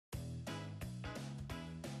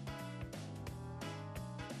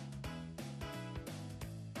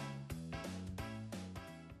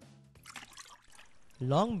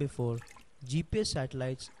Long before GPS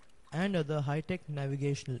satellites and other high-tech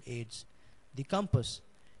navigational aids, the compass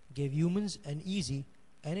gave humans an easy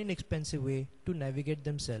and inexpensive way to navigate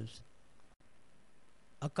themselves.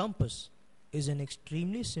 A compass is an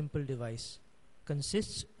extremely simple device,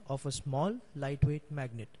 consists of a small lightweight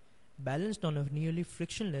magnet balanced on a nearly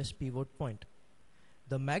frictionless pivot point.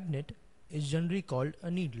 The magnet is generally called a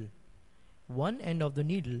needle. One end of the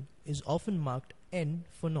needle is often marked N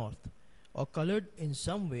for north or colored in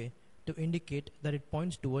some way to indicate that it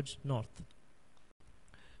points towards north.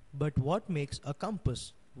 But what makes a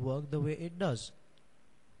compass work the way it does?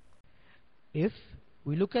 If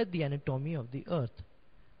we look at the anatomy of the Earth,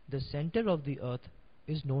 the center of the Earth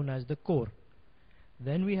is known as the core.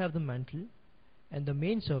 Then we have the mantle, and the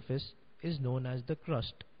main surface is known as the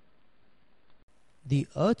crust. The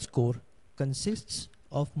Earth's core consists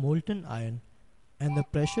of molten iron, and the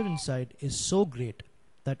pressure inside is so great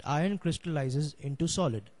that iron crystallizes into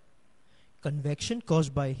solid. Convection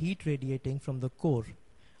caused by heat radiating from the core,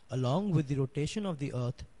 along with the rotation of the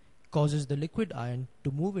Earth, causes the liquid iron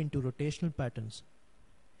to move into rotational patterns.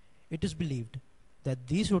 It is believed that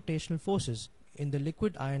these rotational forces in the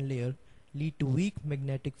liquid iron layer lead to weak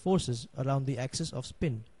magnetic forces around the axis of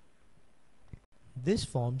spin. This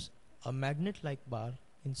forms a magnet-like bar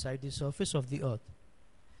inside the surface of the Earth.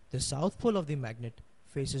 The south pole of the magnet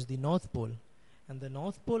faces the north pole, and the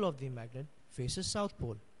north pole of the magnet faces south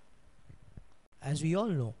pole. As we all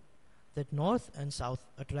know, that north and south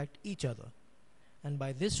attract each other, and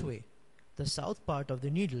by this way, the south part of the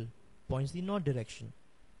needle points the north direction.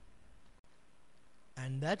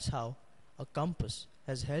 And that's how a compass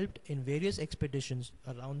has helped in various expeditions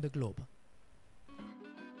around the globe.